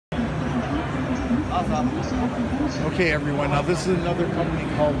Okay everyone, now this is another company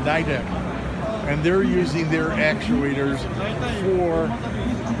called Nidec, and they're using their actuators for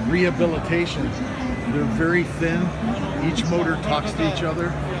rehabilitation. They're very thin, each motor talks to each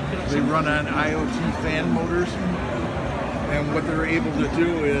other. They run on IoT fan motors, and what they're able to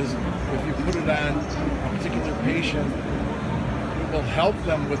do is, if you put it on a particular patient, it will help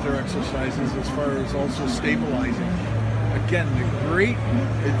them with their exercises as far as also stabilizing. Again, the great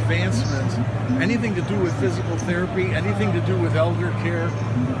advancements, anything to do with physical therapy, anything to do with elder care.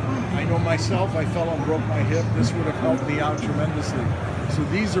 I know myself, I fell and broke my hip. This would have helped me out tremendously. So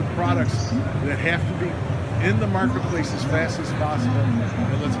these are products that have to be in the marketplace as fast as possible,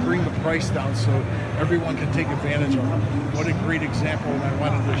 and let's bring the price down so everyone can take advantage of them. What a great example, and I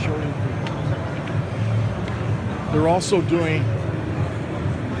wanted to show you. They're also doing,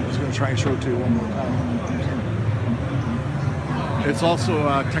 I was going to try and show it to you one more time. It's also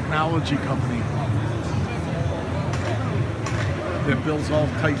a technology company that builds all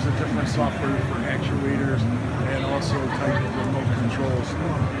types of different software for actuators and also type of remote controls.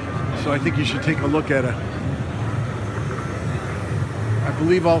 So I think you should take a look at it. I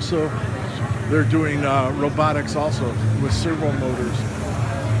believe also they're doing robotics also with servo motors.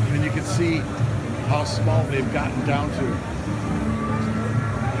 And you can see how small they've gotten down to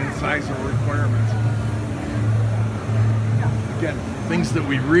in size of requirements. Again, things that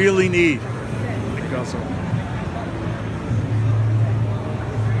we really need. I think also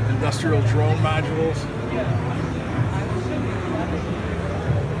industrial drone modules.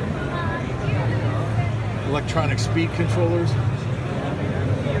 Electronic speed controllers.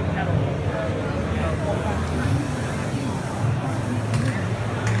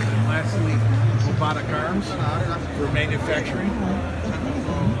 And lastly, robotic arms for manufacturing.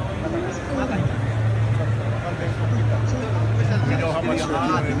 We know how much they're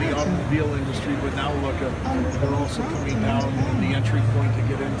doing in the automobile industry, but now look, they're also coming down, and the entry point to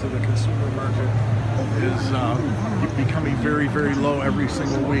get into the consumer market is becoming very, very low every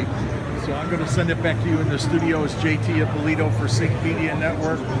single week. So I'm going to send it back to you in the studio. It's JT Ippolito for Sync Media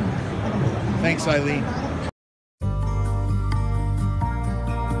Network. Thanks, Eileen.